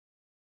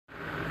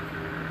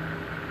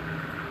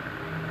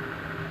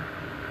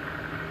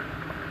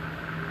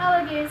Hello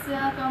guys,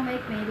 welcome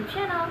back to my YouTube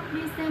channel.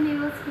 This time we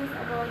will discuss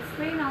about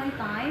screen only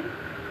time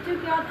to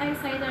get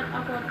excited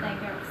about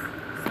tankers.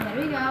 So here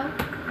we go.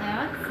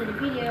 Let's see the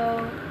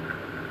video.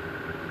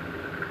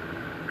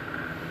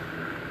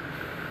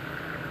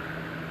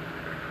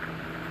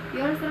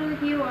 Your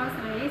strategy was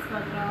released,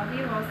 but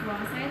reality was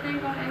one side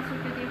tanker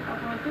executive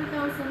over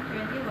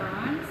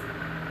 2021.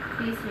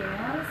 This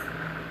year's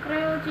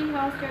reality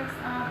has checks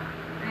up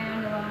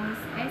and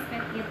once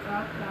expected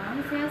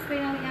outcomes has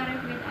finally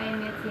arrived with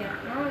immediate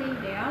early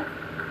death,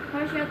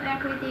 partial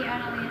equity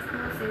analyst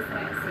versus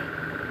racing.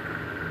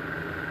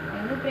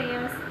 While the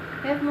players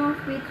have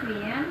moved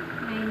between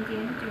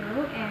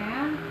 19.2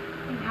 and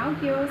in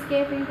August,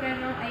 giving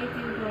trader a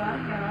few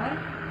dollars here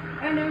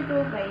under 2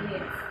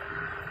 playlist.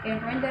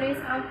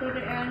 Inventories of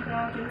crude and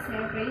products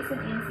have risen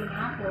in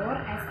Singapore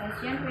as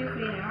Asian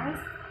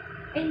refiners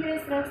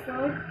increased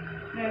transport.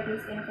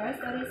 Reduced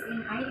investors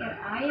in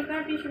IRI,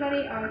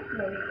 particularly are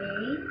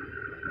growing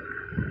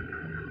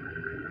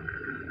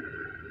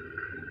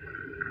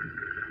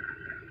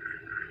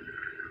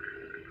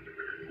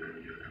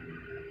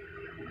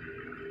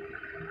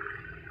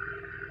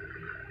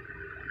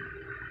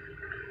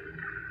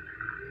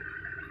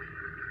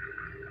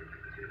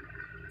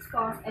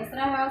Sports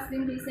Extra has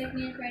been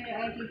designated by the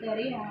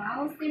editorial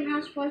house. Team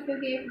are supposed to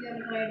give your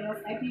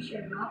traders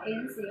additional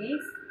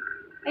insights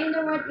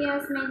into what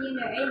is making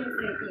the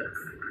industry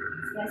ticks.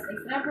 Splash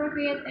Extra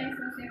profit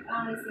exclusive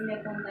analysis in the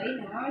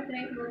container,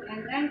 trade book,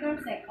 and tanker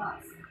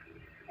sectors.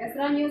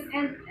 Extra news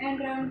and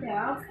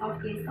roundups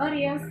of these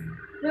areas.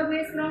 The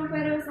base from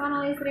various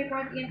analyst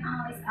report in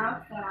analyst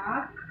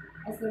abstract.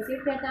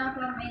 Exclusive data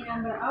from a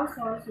number of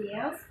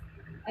sources.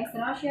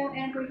 Extra sale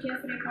and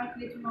purchase report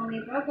with money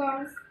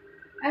brokers.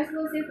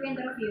 Exclusive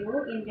interview,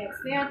 index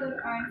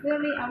feature, and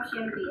fairly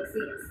option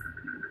pieces.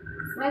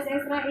 Slash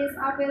Extra is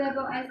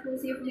available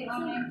exclusively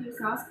online to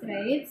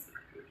subscribes.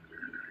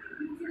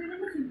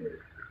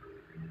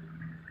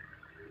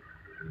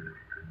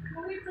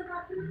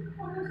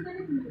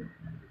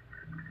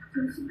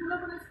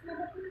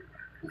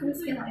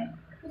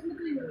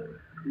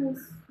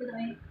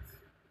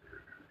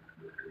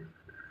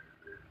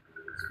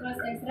 Plus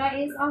Extra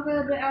is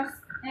available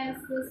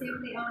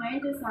exclusively online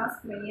to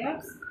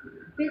subscribers,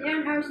 with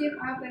an archive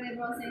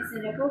available since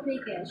the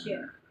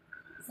publication.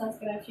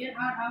 Subscriptions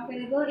are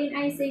available in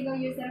a single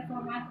user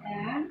format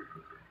and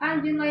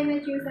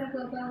unlimited user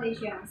global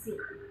license.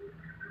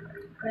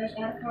 Fresh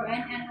for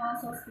an annual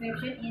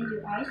subscription in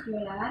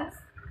US$,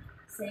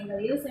 single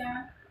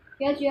user,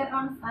 get your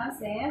own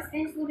access,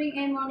 including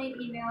a morning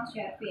email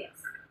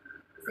service.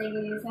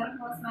 Single user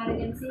plus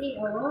Maritime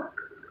CEO,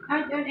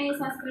 add on a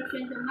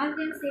subscription to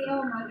Maritime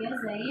CEO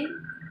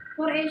magazine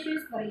for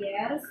issues per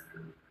year.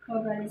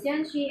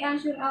 Globalization, she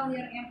ensure all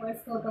your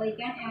efforts globally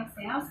can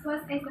access,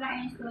 plus extra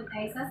include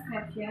a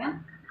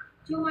subscription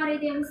to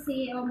Maritime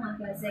CEO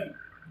magazine.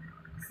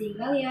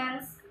 Single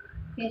years,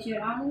 get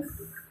your own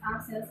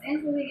access,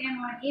 including a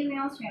more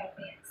email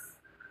service.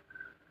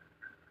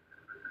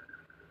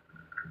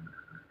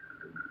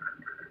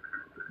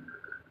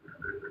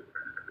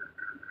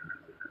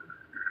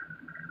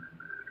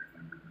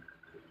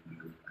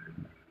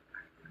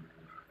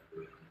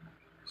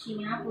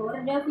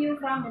 Singapore, the view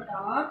from the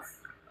tops.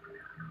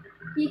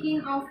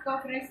 Kicking off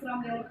coverage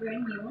from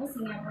European News,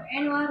 Singapore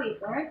Annual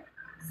Report,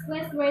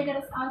 Splash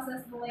Traders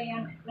access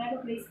Bulayan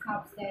Republic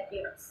Cup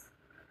status.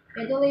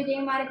 The two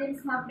leading maritime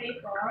hub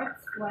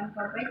reports, one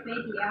corporate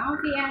media,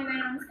 VN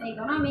Menon's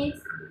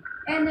Economics,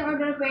 and the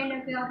other by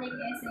the Celtic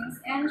Essence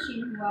and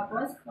Xinhua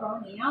Post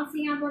Colonial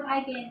Singapore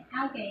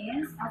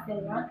against after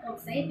world of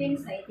saving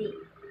society.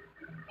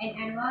 An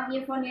annual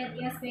event that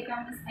is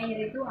becomes a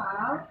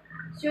ritual,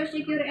 so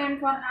secure and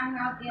for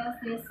annual is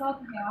the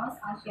South Hills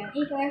Asian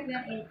Equip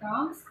when it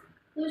comes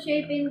to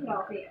shaping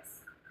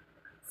profits.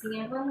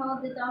 Singapore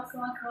holds the top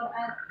slot for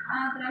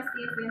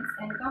attractive wins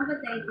and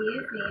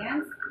competitive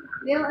wins,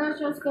 while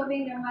also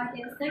scooping the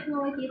market's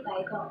technology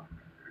title.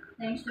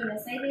 Thanks to the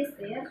city's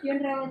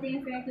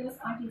generally focus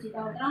on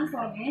digital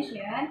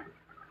transformation,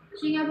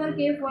 Singapore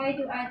gave way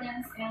to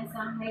Athens and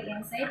Shanghai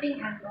in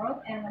shaping and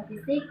growth and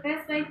logistics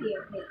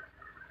respectively.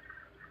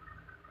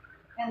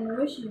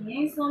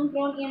 Evolutioning some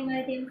grown in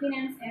maritime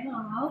finance and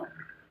law.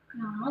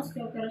 Now,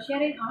 Dr.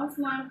 Sharon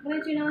Osman,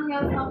 Regional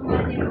Health of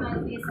Maritime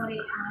Advisory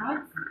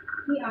at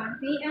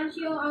PRP and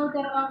she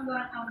author of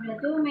one of the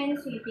two main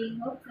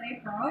shipping hooks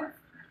reports,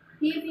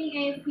 giving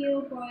a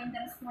few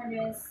pointers for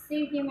the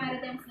safety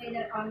maritime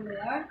later on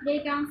where they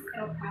can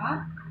stroke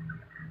up.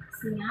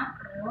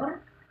 Singapore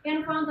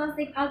and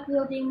fantastic at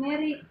building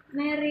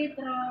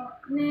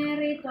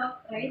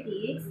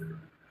meritocratic,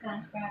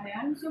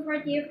 transparent,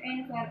 supportive,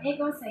 and fair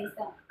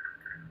ecosystem.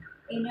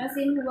 In the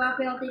Xinhua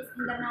Baltics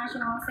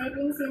International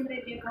Savings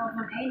Century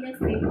Development Index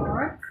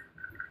report,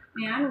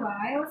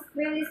 meanwhile,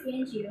 released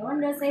in June,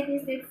 the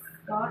statistics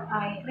got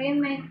a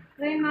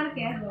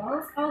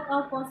remarkable out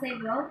of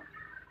possible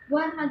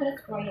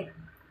 100 points,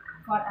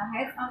 far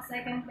ahead of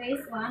second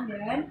place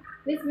London,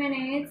 which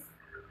managed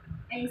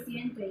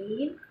Asian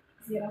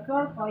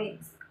 304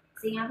 points.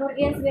 Singapore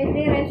is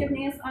widely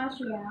recognized as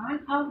one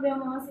of the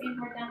most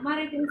important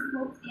maritime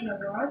hubs in the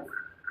world.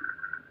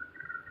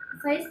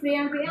 Says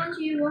Brian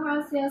PNG, who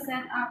has just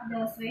set up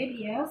the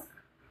Swedish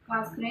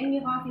first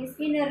new office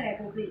in the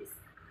Republic.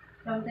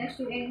 From text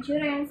to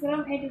insurance,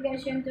 from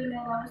education to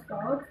the law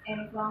sports,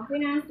 and from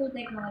finance to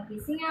technology,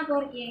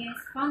 Singapore is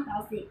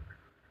fantastic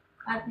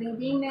at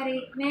building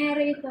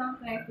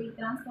meritocratic,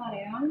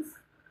 transparent,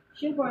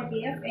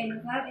 supportive,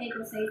 and fair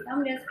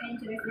ecosystem that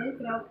ensures the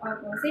growth of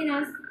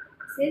business.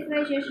 Says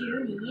Rachel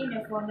Yuni,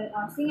 the founder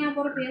of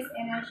Singapore-based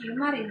energy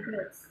marine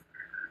groups.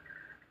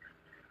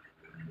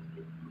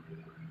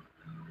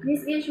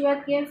 This is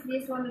what gives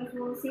this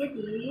wonderful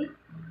city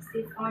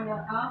sits on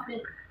top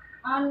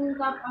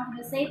of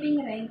the shaping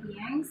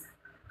rankings.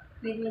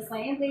 With the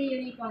scientific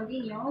unique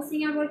continues,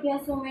 Singapore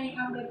gets so many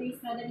of the big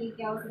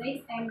strategical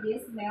risks and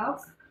these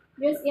belts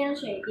used in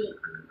shaping.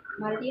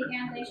 Maritime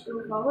antics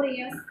to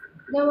Flores,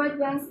 the World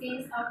Bank's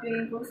ease of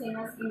doing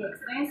business index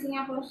ranks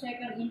Singapore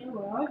second in the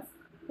world,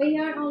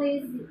 behind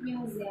only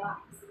New Zealand,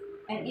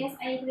 and is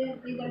a clear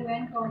leader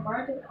when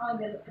compared to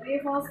other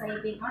rival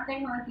shaping or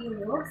technology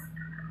groups.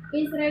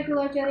 Its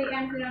regulatory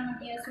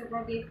environment is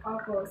supportive of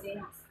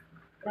business.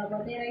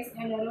 Property rights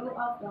and the rule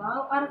of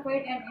law are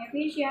fair and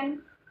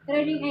efficient,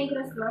 trading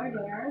across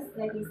borders,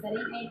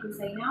 registering a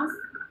business,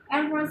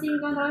 enforcing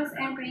controls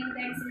and paying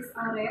taxes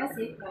on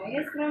received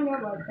price from the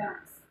world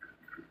banks.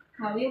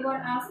 However,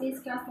 as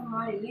is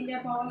customary, the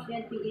powers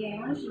that be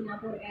in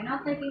Singapore are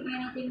not taking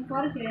anything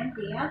for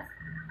granted.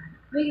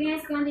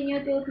 Weakness continue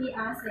to be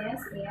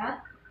assessed yet,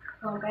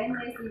 complaint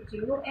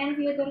residue, and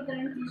future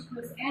term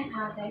disputes and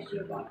other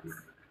reports.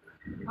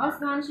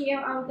 Osman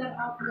Shia, author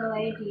of The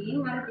Lady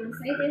Maritime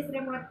Cities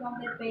report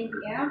complete by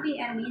the LP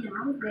and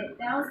Minam that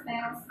tells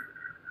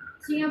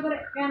Singapore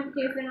can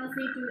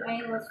definitely do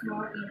a lot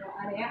more in the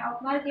area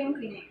of maritime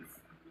finance.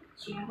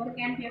 Singapore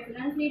can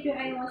definitely do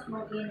a lot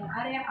more in the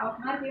area of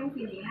maritime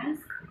finance.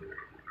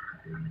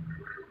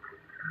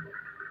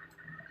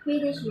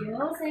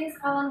 PDCO says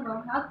Alan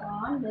Wong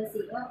Hatton, the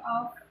CEO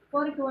of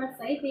Forward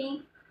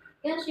Shipping,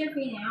 Asia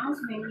Finance,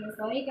 many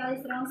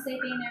historically strong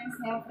shipping names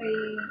have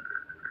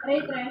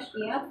retrenched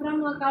yet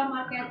from local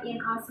market in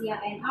Asia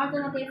and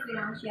alternative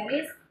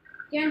financiaries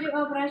can to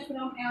operate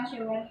from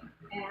elsewhere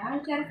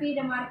and survey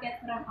the market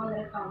from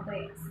other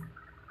countries.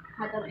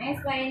 Hatton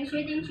explained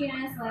shooting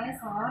China's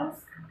lessors,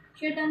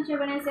 certain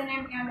Japanese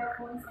and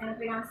funds and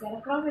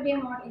financial providing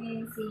more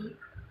easy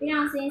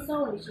financing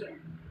solution.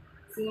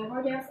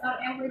 Singapore jobs or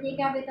equity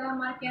capital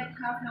market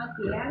have not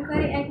been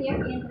very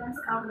active in terms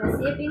of the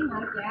shipping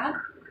market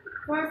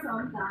for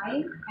some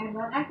time, and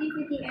more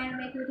activity and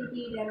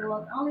liquidity there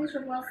will only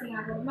support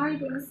Singapore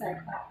maritime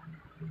sector.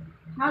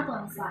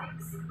 Hatton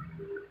cites.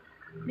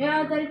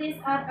 The authorities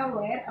are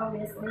aware of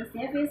this list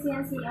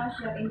deficiency as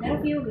your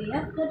interview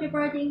with the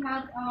departing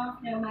head of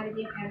the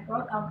Maritime and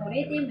Port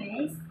Authority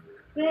makes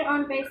clear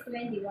on page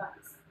 21.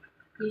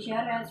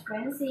 Tisha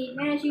Transparency,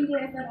 Managing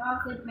Director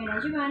of Fleet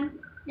Management,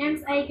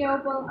 names a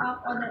couple of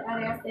other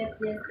areas that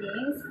these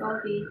things will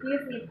be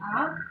beefed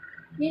up.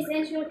 This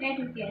ensures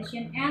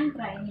education and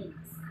trainings.